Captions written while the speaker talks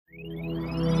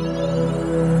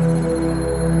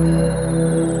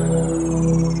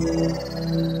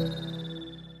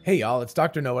y'all, it's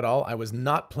Dr. Know-It-All. I was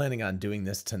not planning on doing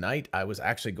this tonight. I was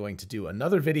actually going to do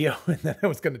another video and then I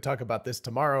was going to talk about this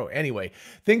tomorrow. Anyway,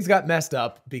 things got messed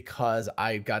up because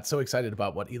I got so excited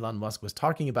about what Elon Musk was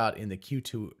talking about in the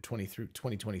Q2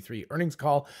 2023 earnings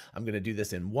call. I'm going to do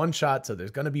this in one shot, so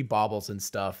there's going to be bobbles and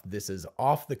stuff. This is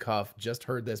off the cuff, just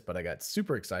heard this, but I got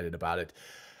super excited about it.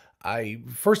 I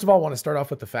first of all want to start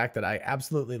off with the fact that I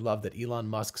absolutely love that Elon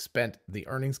Musk spent the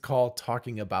earnings call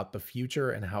talking about the future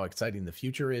and how exciting the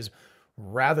future is,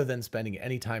 rather than spending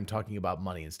any time talking about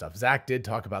money and stuff. Zach did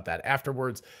talk about that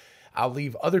afterwards. I'll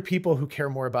leave other people who care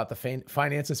more about the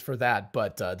finances for that.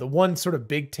 But the one sort of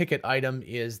big ticket item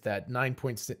is that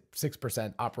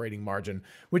 9.6% operating margin,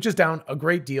 which is down a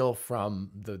great deal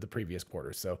from the previous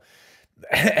quarter. So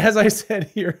as I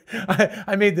said here,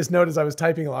 I made this note as I was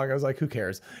typing along. I was like, who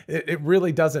cares? It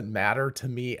really doesn't matter to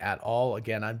me at all.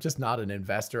 Again, I'm just not an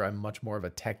investor. I'm much more of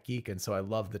a tech geek. And so I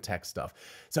love the tech stuff.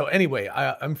 So anyway,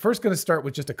 I'm first going to start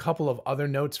with just a couple of other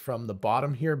notes from the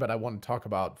bottom here, but I want to talk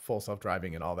about full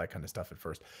self-driving and all that kind of stuff at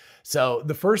first. So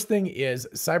the first thing is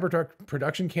Cybertruck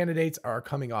production candidates are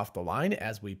coming off the line,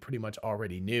 as we pretty much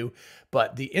already knew.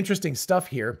 But the interesting stuff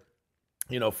here,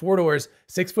 you know, 4 doors,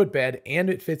 6-foot bed, and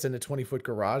it fits in a 20-foot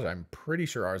garage. I'm pretty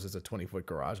sure ours is a 20-foot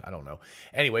garage. I don't know.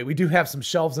 Anyway, we do have some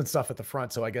shelves and stuff at the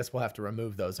front, so I guess we'll have to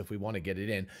remove those if we want to get it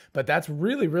in. But that's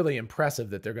really, really impressive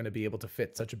that they're going to be able to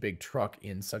fit such a big truck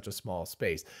in such a small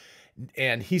space.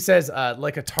 And he says,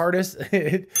 like a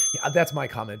TARDIS, that's my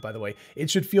comment, by the way, it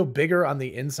should feel bigger on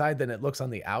the inside than it looks on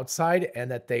the outside, and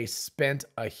that they spent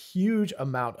a huge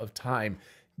amount of time,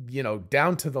 you know,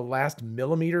 down to the last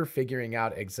millimeter, figuring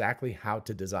out exactly how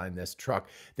to design this truck.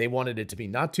 They wanted it to be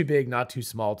not too big, not too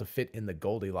small, to fit in the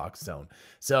Goldilocks zone.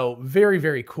 So very,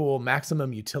 very cool.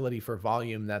 Maximum utility for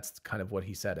volume. That's kind of what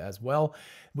he said as well.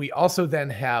 We also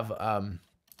then have,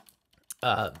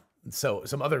 so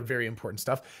some other very important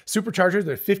stuff. Superchargers,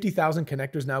 there are 50,000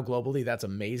 connectors now globally. That's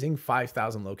amazing.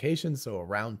 5,000 locations, so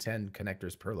around 10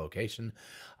 connectors per location.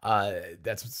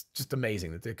 That's just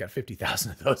amazing that they've got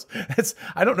 50,000 of those.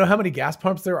 I don't know how many gas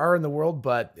pumps there are in the world,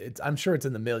 but I'm sure it's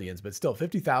in the millions, but still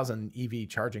 50,000 EV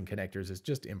charging connectors is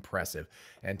just impressive.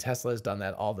 And Tesla has done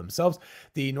that all themselves.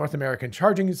 The North American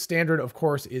charging standard, of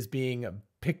course, is being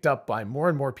picked up by more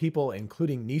and more people,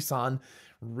 including Nissan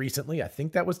recently. I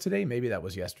think that was today. Maybe that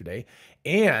was yesterday.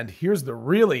 And here's the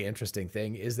really interesting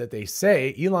thing is that they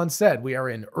say, Elon said, we are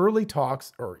in early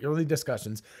talks or early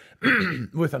discussions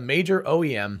with a major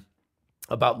OEM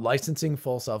about licensing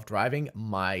full self-driving.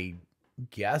 My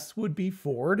guess would be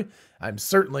Ford. I'm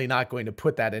certainly not going to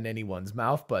put that in anyone's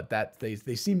mouth, but that they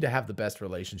seem to have the best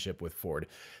relationship with Ford.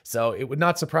 So it would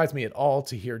not surprise me at all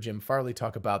to hear Jim Farley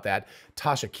talk about that.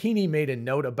 Tasha Keeney made a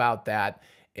note about that,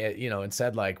 you know, and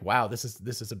said like, wow, this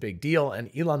is a big deal. And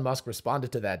Elon Musk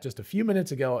responded to that just a few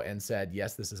minutes ago and said,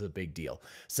 yes, this is a big deal.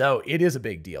 So it is a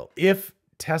big deal. If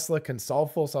Tesla can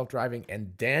solve full self-driving,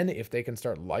 and then if they can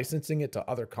start licensing it to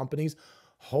other companies,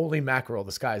 holy mackerel,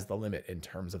 the sky's the limit in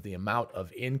terms of the amount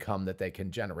of income that they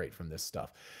can generate from this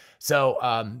stuff. So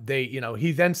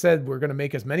he then said, we're going to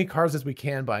make as many cars as we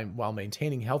can while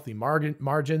maintaining healthy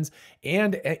margins,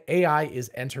 and AI is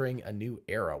entering a new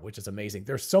era, which is amazing.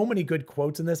 There's so many good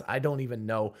quotes in this. I don't even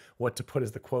know what to put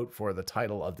as the quote for the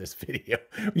title of this video.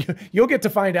 You'll get to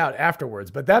find out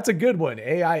afterwards, but that's a good one.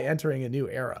 AI entering a new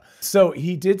era. So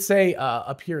he did say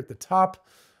up here at the top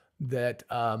that,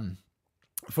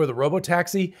 for the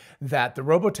Robotaxi, that the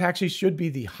Robotaxi should be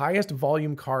the highest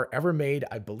volume car ever made.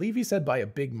 I believe he said by a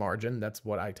big margin. That's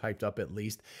what I typed up at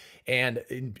least. And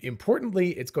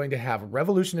importantly, it's going to have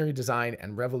revolutionary design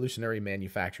and revolutionary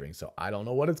manufacturing. So I don't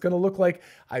know what it's going to look like.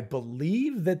 I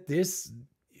believe that this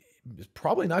is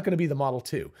probably not going to be the Model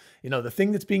 2. You know, the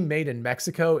thing that's being made in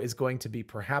Mexico is going to be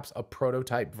perhaps a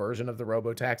prototype version of the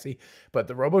Robotaxi, but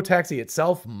the Robotaxi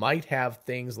itself might have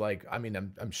things like, I mean,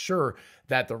 I'm sure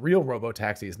that the real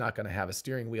Robotaxi is not going to have a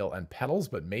steering wheel and pedals,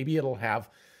 but maybe it'll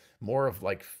have more of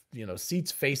like, you know,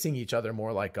 seats facing each other,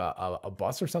 more like a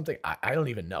bus or something. I don't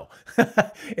even know.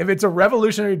 If it's a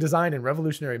revolutionary design and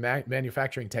revolutionary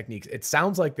manufacturing techniques, it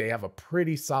sounds like they have a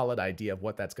pretty solid idea of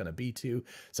what that's going to be too.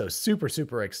 So super,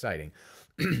 super exciting.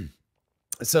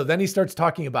 So then he starts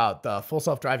talking about the full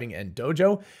self-driving and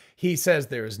Dojo. He says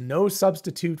there is no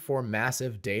substitute for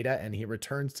massive data, and he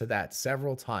returns to that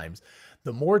several times.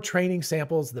 The more training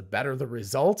samples, the better the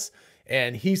results.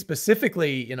 And he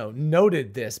specifically,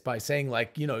 noted this by saying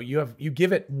like, you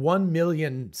give it 1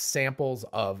 million samples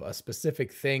of a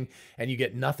specific thing and you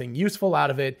get nothing useful out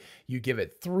of it. You give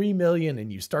it 3 million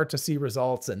and you start to see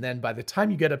results. And then by the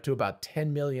time you get up to about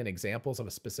 10 million examples of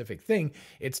a specific thing,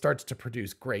 it starts to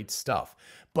produce great stuff.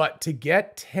 But to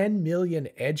get 10 million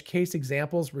edge case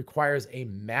examples requires a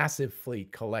massive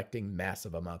fleet collecting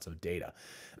massive amounts of data.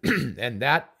 And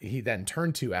that he then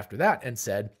turned to after that and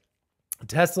said,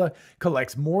 Tesla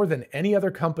collects more than any other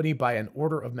company by an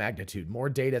order of magnitude, more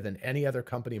data than any other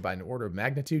company by an order of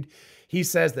magnitude. He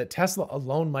says that Tesla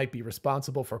alone might be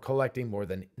responsible for collecting more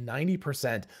than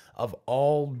 90% of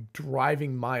all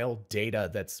driving mile data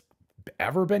that's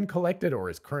ever been collected or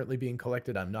is currently being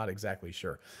collected. I'm not exactly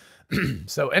sure.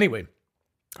 So anyway,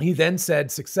 he then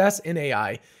said success in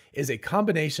AI is a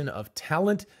combination of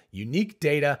talent, unique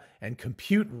data, and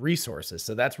compute resources.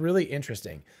 So that's really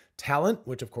interesting. Talent,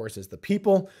 which of course is the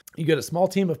people. You get a small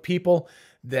team of people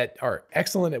that are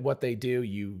excellent at what they do,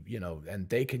 and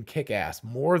they can kick ass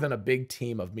more than a big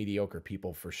team of mediocre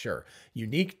people for sure.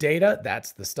 Unique data,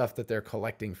 that's the stuff that they're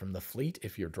collecting from the fleet.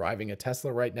 If you're driving a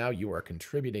Tesla right now, you are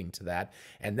contributing to that.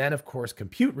 And then of course,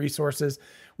 compute resources,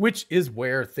 which is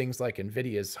where things like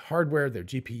NVIDIA's hardware, their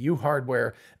GPU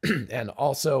hardware, and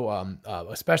also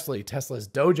especially Tesla's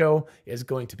Dojo is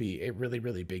going to be a really,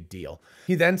 really big deal.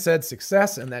 He then said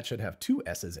success, and that should have 2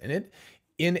 S's in it,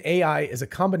 in AI is a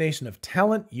combination of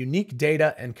talent, unique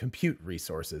data, and compute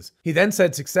resources. He then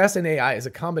said success in AI is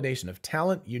a combination of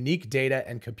talent, unique data,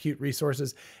 and compute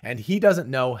resources, and he doesn't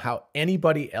know how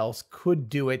anybody else could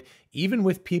do it, even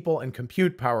with people and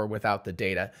compute power without the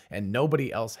data, and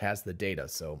nobody else has the data.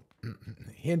 So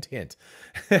hint, hint.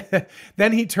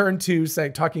 Then he turned to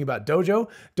talking about Dojo.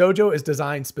 Dojo is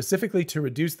designed specifically to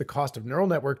reduce the cost of neural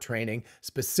network training,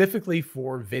 specifically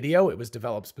for video. It was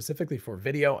developed specifically for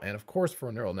video and of course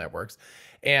for neural networks.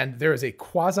 And there is a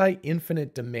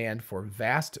quasi-infinite demand for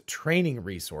vast training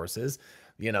resources.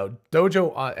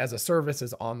 Dojo as a service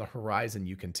is on the horizon.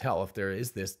 You can tell if there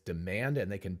is this demand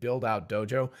and they can build out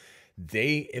Dojo.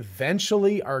 They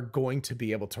eventually are going to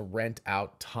be able to rent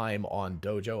out time on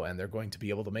Dojo, and they're going to be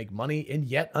able to make money in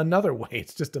yet another way.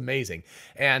 It's just amazing.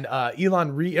 And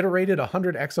Elon reiterated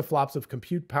 100 exaflops of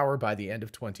compute power by the end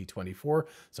of 2024,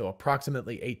 so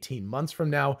approximately 18 months from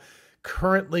now.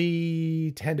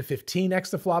 Currently 10 to 15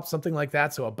 exaflops, something like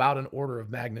that. So about an order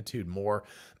of magnitude more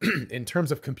in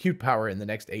terms of compute power in the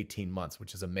next 18 months,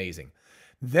 which is amazing.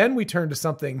 Then we turn to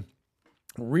something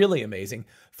really amazing.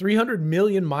 300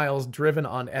 million miles driven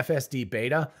on FSD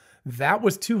Beta. That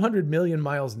was 200 million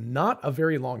miles not a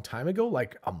very long time ago,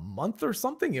 like a month or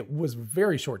something. It was a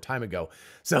very short time ago.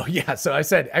 So yeah, so I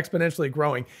said exponentially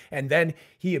growing. And then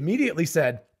he immediately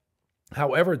said,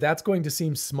 however, that's going to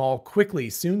seem small quickly.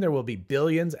 Soon there will be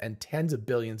billions and tens of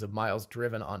billions of miles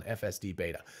driven on FSD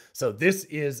Beta. So this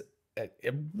is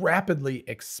a rapidly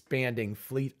expanding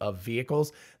fleet of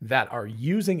vehicles that are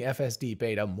using FSD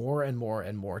Beta more and more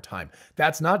and more time.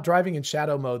 That's not driving in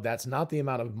shadow mode. That's not the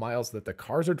amount of miles that the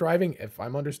cars are driving, if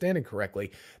I'm understanding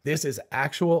correctly. This is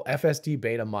actual FSD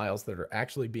Beta miles that are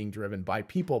actually being driven by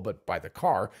people, but by the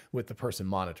car with the person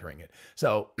monitoring it.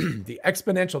 So the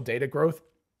exponential data growth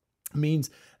means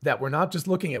that we're not just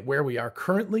looking at where we are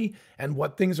currently and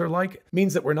what things are like,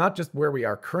 means that we're not just where we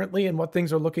are currently and what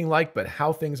things are looking like, but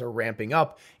how things are ramping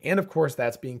up. And of course,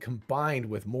 that's being combined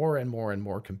with more and more and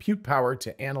more compute power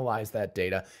to analyze that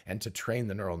data and to train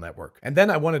the neural network. And then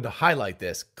I wanted to highlight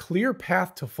this clear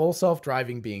path to full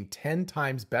self-driving being 10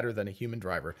 times better than a human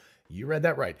driver. You read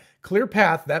that right. Clear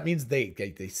path, that means they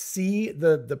see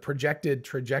the projected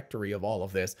trajectory of all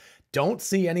of this. Don't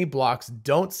see any blocks.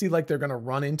 Don't see like they're going to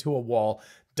run into a wall.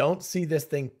 Don't see this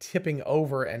thing tipping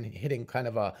over and hitting kind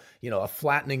of a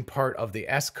flattening part of the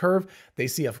S curve. They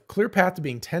see a clear path to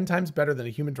being 10 times better than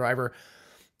a human driver.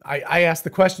 I asked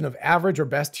the question of average or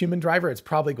best human driver. It's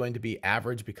probably going to be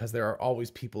average because there are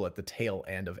always people at the tail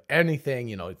end of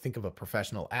anything. Think of a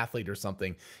professional athlete or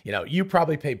something. You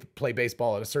probably play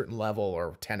baseball at a certain level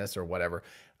or tennis or whatever.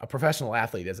 A professional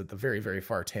athlete is at the very, very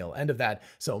far tail end of that.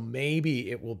 So maybe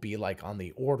it will be like on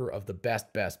the order of the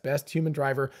best human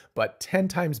driver, but 10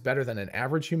 times better than an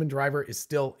average human driver is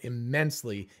still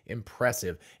immensely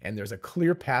impressive. And there's a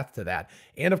clear path to that.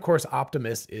 And of course,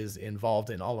 Optimus is involved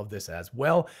in all of this as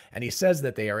well. And he says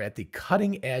that they are at the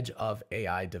cutting edge of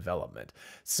AI development.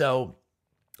 So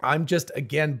I'm just,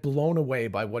 again, blown away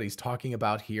by what he's talking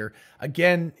about here.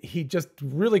 Again, he just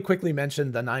really quickly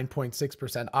mentioned the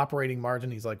 9.6% operating margin.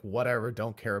 He's like, whatever,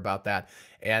 don't care about that.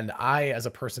 And I, as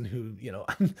a person who,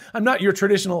 I'm not your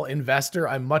traditional investor.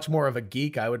 I'm much more of a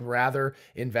geek. I would rather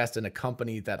invest in a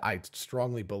company that I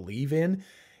strongly believe in.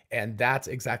 And that's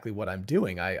exactly what I'm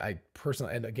doing. I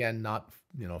personally, and again, not,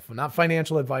 not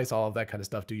financial advice, all of that kind of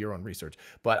stuff, do your own research.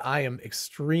 But I am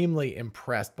extremely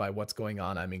impressed by what's going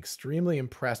on. I'm extremely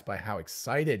impressed by how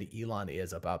excited Elon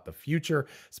is about the future,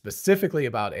 specifically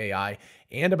about AI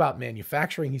and about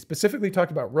manufacturing. He specifically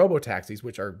talked about robotaxis,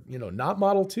 which are, not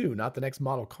Model 2, not the next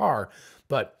model car,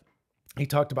 but he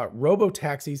talked about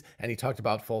robotaxis and he talked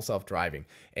about full self-driving.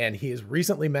 And he has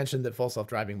recently mentioned that full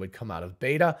self-driving would come out of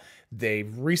beta.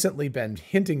 They've recently been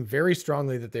hinting very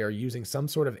strongly that they are using some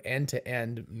sort of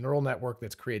end-to-end neural network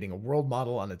that's creating a world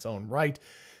model on its own right.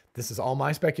 This is all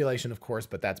my speculation, of course,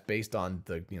 but that's based on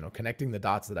the, connecting the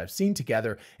dots that I've seen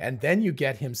together. And then you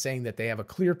get him saying that they have a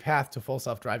clear path to full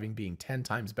self-driving being 10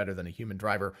 times better than a human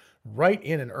driver right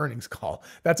in an earnings call.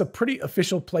 That's a pretty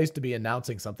official place to be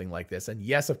announcing something like this. And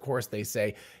yes, of course, they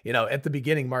say, at the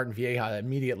beginning, Martin Vieja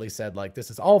immediately said, like, this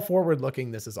is all forward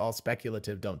looking. This is all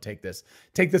speculative. Don't take this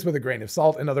with a grain of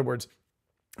salt. In other words,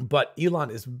 but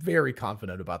Elon is very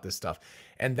confident about this stuff.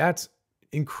 And that's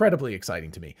incredibly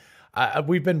exciting to me.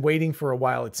 We've been waiting for a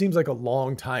while. It seems like a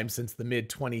long time since the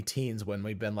mid-2010s when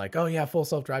we've been like, oh yeah, full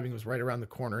self-driving was right around the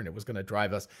corner and it was going to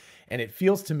drive us. And it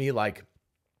feels to me like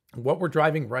what we're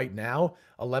driving right now,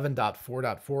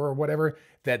 11.4.4 or whatever,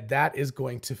 that is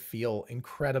going to feel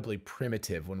incredibly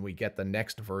primitive when we get the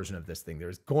next version of this thing.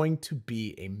 There's going to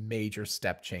be a major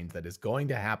step change that is going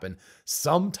to happen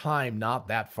sometime not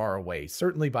that far away,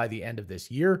 certainly by the end of this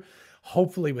year.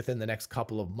 Hopefully within the next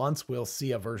couple of months, we'll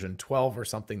see a version 12 or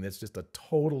something that's just a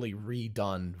totally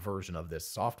redone version of this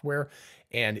software,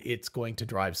 and it's going to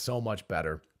drive so much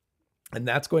better. And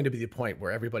that's going to be the point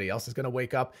where everybody else is going to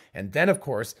wake up. And then, of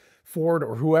course, Ford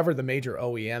or whoever the major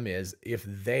OEM is, if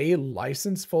they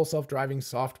license full self-driving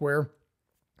software,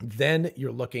 then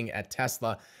you're looking at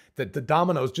Tesla. The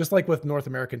dominoes, just like with North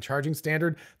American Charging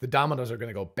Standard, the dominoes are going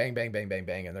to go bang, bang, bang, bang,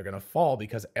 bang, and they're going to fall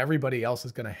because everybody else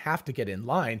is going to have to get in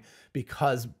line,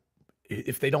 because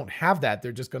if they don't have that,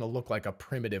 they're just going to look like a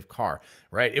primitive car,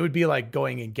 right? It would be like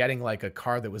going and getting like a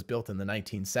car that was built in the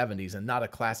 1970s and not a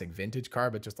classic vintage car,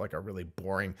 but just like a really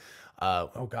boring,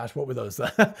 oh gosh, what were those?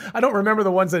 I don't remember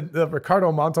the ones that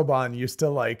Ricardo Montalban used to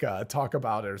like talk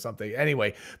about or something.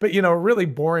 Anyway, but a really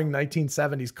boring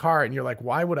 1970s car. And you're like,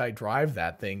 why would I drive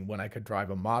that thing when I could drive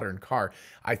a modern car?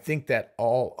 I think that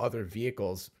all other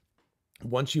vehicles,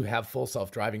 once you have full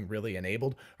self-driving really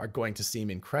enabled, are going to seem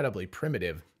incredibly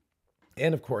primitive.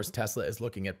 And of course, Tesla is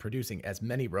looking at producing as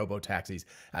many robotaxis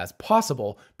as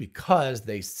possible because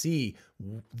they see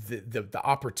the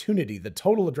opportunity, the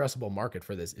total addressable market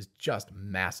for this is just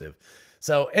massive.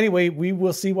 So anyway, we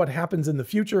will see what happens in the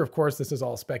future. Of course, this is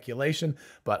all speculation,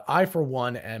 but I, for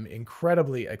one, am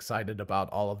incredibly excited about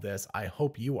all of this. I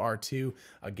hope you are too.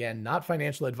 Again, not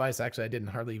financial advice. Actually, I didn't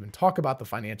hardly even talk about the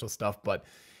financial stuff, but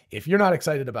if you're not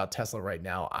excited about Tesla right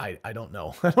now, I don't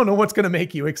know. I don't know what's going to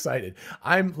make you excited.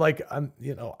 I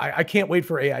can't wait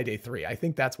for AI Day 3. I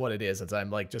think that's what it is. It's I'm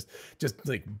like just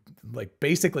like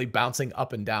basically bouncing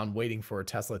up and down, waiting for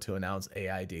Tesla to announce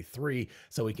AI Day 3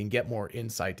 so we can get more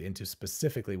insight into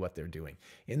specifically what they're doing.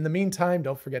 In the meantime,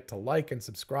 don't forget to like and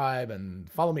subscribe and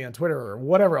follow me on Twitter or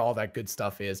whatever all that good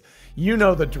stuff is. You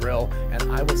know the drill, and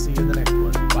I will see you in the next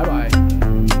one.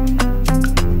 Bye-bye.